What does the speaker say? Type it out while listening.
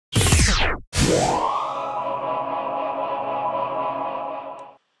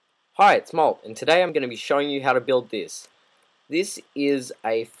Hi, it's Malt, and today I'm going to be showing you how to build this. This is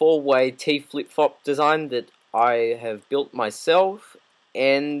a 4-way T flip-flop design that I have built myself,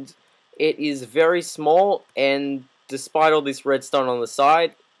 and it is very small, and despite all this redstone on the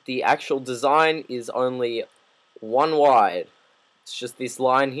side, the actual design is only 1 wide. It's just this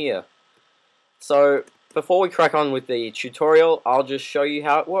line here. So, before we crack on with the tutorial, I'll just show you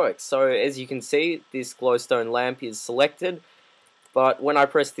how it works. So, as you can see, this glowstone lamp is selected, but when I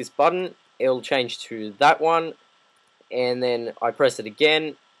press this button, it'll change to that one, and then I press it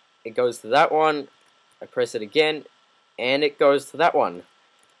again, it goes to that one, I press it again, and it goes to that one.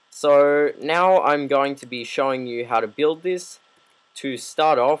 So now I'm going to be showing you how to build this. To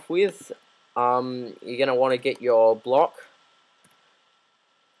start off with, you're going to want to get your block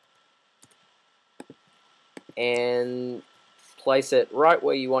and place it right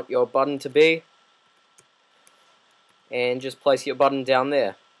where you want your button to be, and just place your button down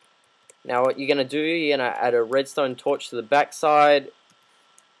there. Now what you're going to do, you're going to add a redstone torch to the back side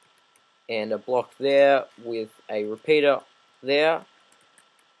and a block there with a repeater there.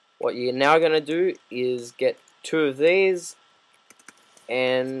 What you're now going to do is get 2 of these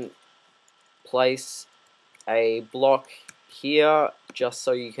and place a block here just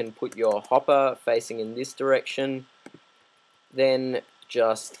so you can put your hopper facing in this direction. Then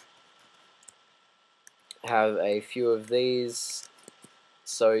just have a few of these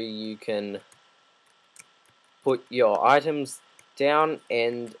so you can put your items down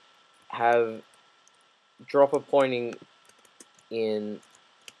and have dropper pointing in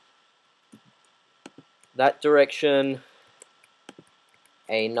that direction,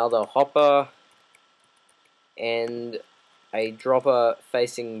 another hopper, and a dropper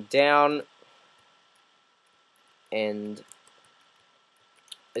facing down, and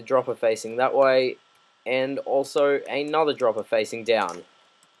a dropper facing that way, and also another dropper facing down.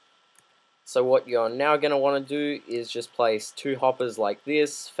 So what you're now going to want to do is just place 2 hoppers like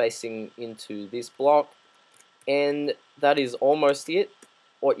this facing into this block, and that is almost it.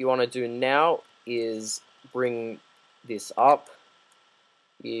 What you want to do now is bring this up.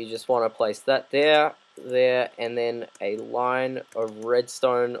 You just want to place that there, and then a line of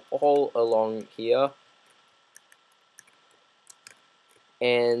redstone all along here,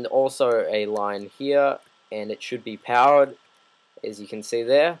 and also a line here, and it should be powered, as you can see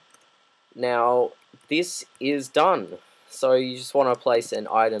there. Now this is done, so you just want to place an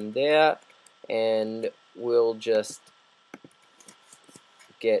item there, and we'll just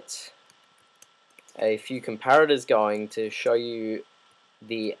get a few comparators going to show you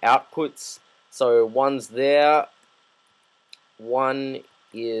the outputs. So one's there, one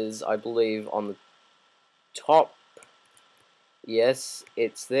is, I believe, on the top. Yes,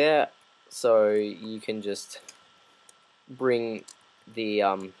 it's there, so you can just bring the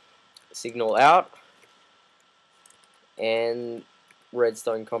signal out, and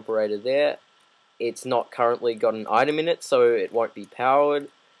redstone comparator there. It's not currently got an item in it, so it won't be powered.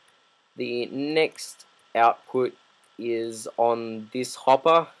 The next output is on this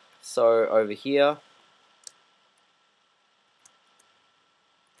hopper, so over here,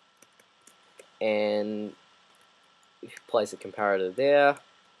 and if you place a comparator there,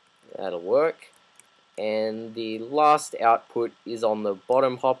 that'll work. And the last output is on the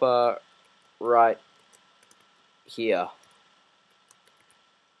bottom hopper right here,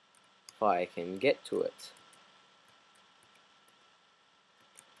 if I can get to it.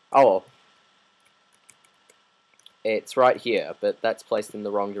 Oh well, it's right here, but that's placed in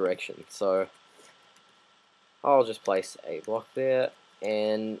the wrong direction, so I'll just place a block there,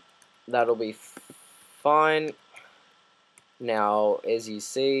 and that'll be fine. Now, as you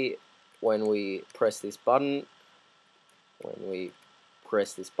see, when we press this button,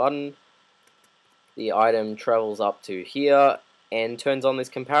 the item travels up to here and turns on this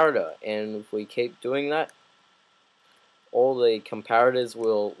comparator, and if we keep doing that, all the comparators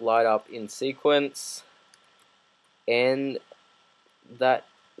will light up in sequence, and that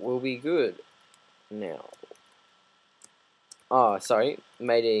will be good. Now, sorry,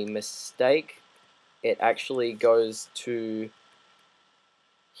 made a mistake. It actually goes to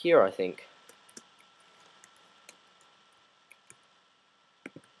here, I think.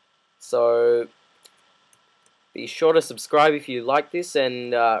 So be sure to subscribe if you like this,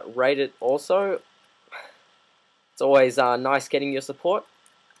 and rate it also. It's always nice getting your support.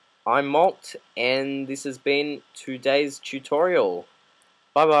 I'm Malt, and this has been today's tutorial.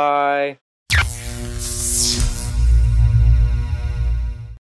 Bye bye.